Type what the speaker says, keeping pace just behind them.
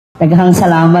Daghang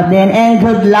salamat din and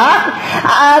good luck.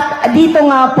 At dito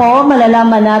nga po,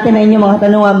 malalaman natin ang inyong mga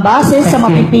tanungan base sa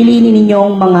mapipili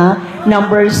ninyong mga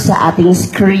numbers sa ating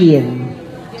screen.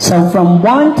 So from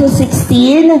 1 to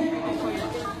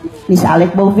 16, Miss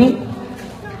Alec Bovi.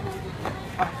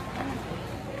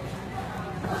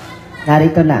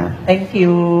 Narito na. Thank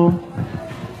you.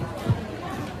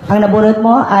 Ang nabunot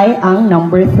mo ay ang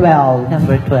number 12.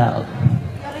 Number 12.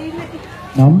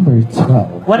 Number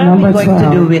 12. What are we going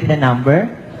to do with the number?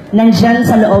 Nandyan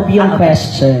sa loob yung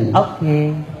question.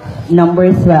 Okay.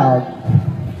 Number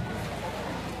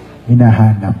 12.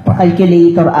 Hinahanap pa.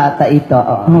 Calculator ata ito.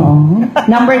 Oo.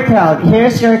 Number 12.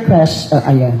 Here's your question.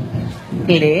 Ayan.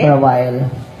 Clear? For a while.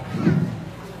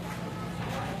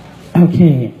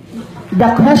 Okay.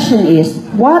 The question is,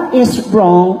 what is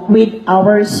wrong with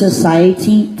our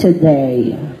society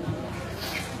today?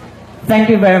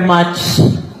 Thank you very much.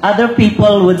 Other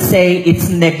people would say it's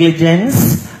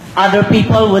negligence. Other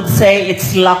people would say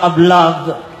it's lack of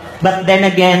love. But then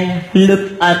again,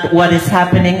 look at what is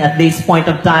happening at this point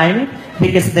of time,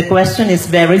 because the question is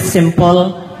very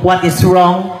simple. What is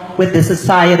wrong with the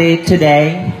society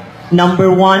today?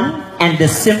 Number one, and the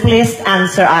simplest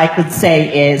answer I could say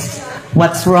is,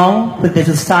 what's wrong with the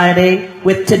society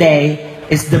with today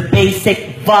is the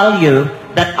basic value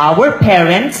that our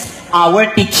parents, our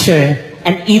teacher,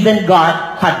 and even God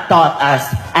had taught us,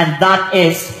 and that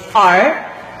is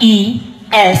R-E-S-P-E-C-T.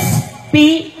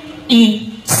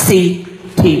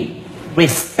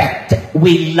 Respect.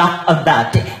 We lack of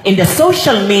that. In the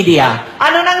social media,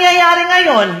 ano nangyayari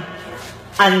ngayon?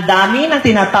 Ang dami ng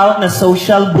tinatawag na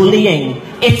social bullying.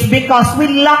 It's because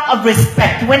we lack of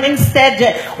respect when instead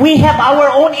we have our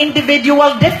own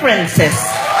individual differences.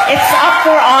 It's up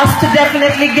for us to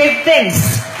definitely give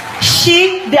things.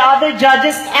 She, the other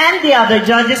judges, and the other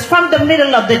judges, from the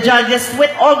middle of the judges, with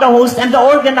all the host and the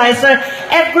organizer,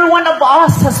 every one of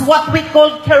us has what we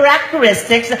call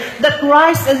characteristics that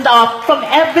rises up from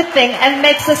everything and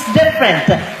makes us different.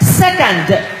 Second,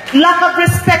 lack of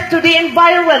respect to the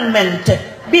environment.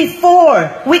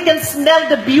 Before, we can smell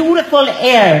the beautiful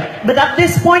air. But at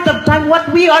this point of time,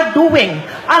 what we are doing,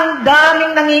 ang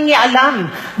daming nangingialam.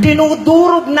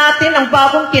 Dinudurog natin ang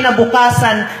bagong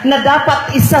kinabukasan na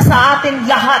dapat isa sa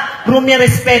atin lahat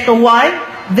rumirespeto. Why?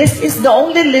 This is the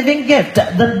only living gift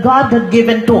that God had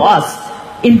given to us.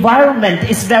 Environment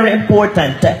is very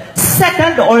important.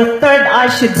 Second or third,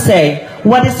 I should say,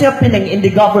 what is happening in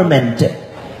the government?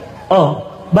 Oh,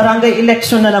 barangay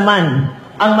election na naman.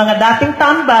 Ang mga dating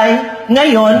tambay,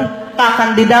 ngayon,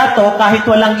 kakandidato kahit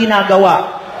walang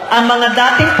ginagawa. Ang mga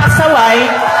dating pasaway,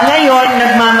 ngayon,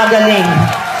 nagmamagaling.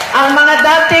 Ang mga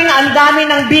dating ang dami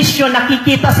ng bisyo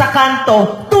nakikita sa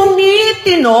kanto,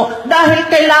 tumitino dahil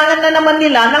kailangan na naman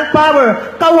nila ng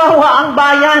power. Kawawa ang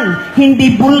bayan.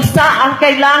 Hindi bulsa ang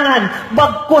kailangan,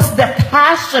 bagkus the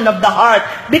passion of the heart.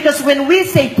 Because when we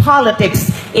say politics,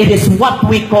 it is what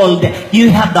we called, you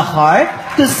have the heart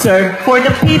to serve for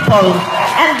the people.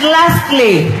 And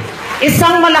lastly,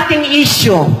 isang malaking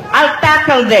issue. I'll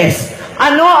tackle this.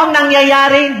 Ano ang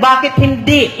nangyayari? Bakit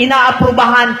hindi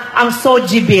inaaprubahan ang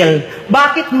SOGI bill?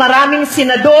 Bakit maraming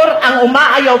senador ang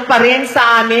umaayaw pa rin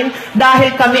sa amin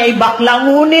dahil kami ay bakla,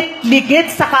 ngunit ligid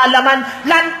sa kaalaman,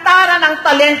 lantaran ang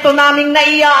talento naming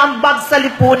naiaambag sa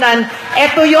lipunan?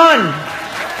 Ito yon.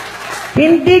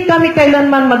 Hindi kami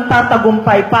kailanman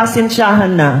magtatagumpay,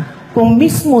 pasensyahan na, kung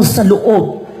mismo sa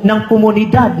loob ng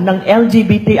komunidad ng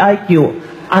LGBTIQ,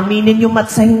 aminin nyo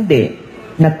mat sa hindi,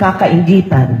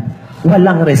 nagkakaingitan,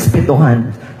 walang respetuhan,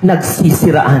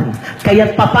 nagsisiraan.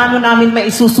 Kaya't paano namin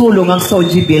maisusulong ang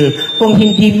SOGI bill kung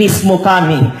hindi mismo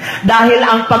kami? Dahil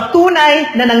ang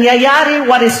pagtunay na nangyayari,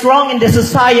 what is wrong in the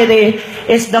society,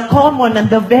 is the common and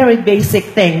the very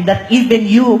basic thing that even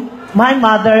you, my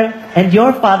mother, and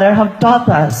your father have taught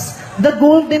us. The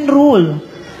golden rule.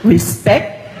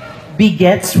 Respect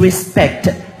begets respect.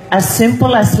 As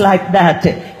simple as like that.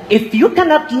 If you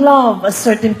cannot love a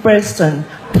certain person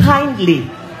kindly,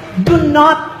 do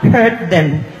not hurt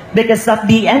them. Because at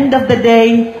the end of the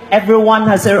day, everyone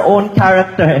has their own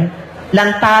character.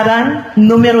 Lantaran,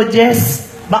 numero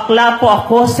 10, bakla po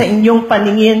ako sa inyong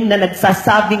paningin na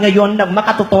nagsasabi ngayon ng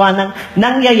makatotohanang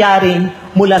nangyayari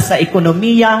mula sa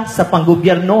ekonomiya, sa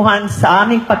panggobyernuhan, sa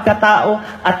aming pagkatao,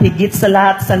 at higit sa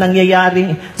lahat sa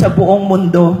nangyayari sa buong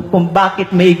mundo kung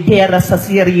bakit may gera sa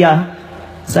Syria.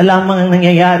 Sa lamang ang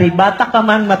nangyayari, bata ka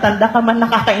man, matanda ka man,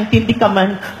 nakakaintindi ka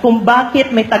man, kung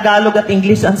bakit may Tagalog at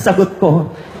English ang sagot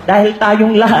ko. Dahil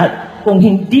tayong lahat, kung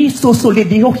hindi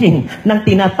susulidihuhin ng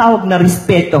tinatawag na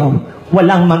respeto,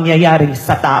 walang mangyayari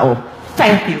sa tao.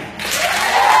 Thank you.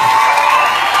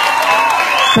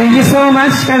 Thank you so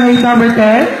much, candidate number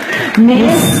 10.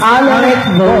 Miss Alec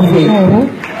Bovic.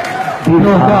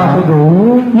 Dito ako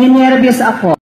doon. Ninervyos ako.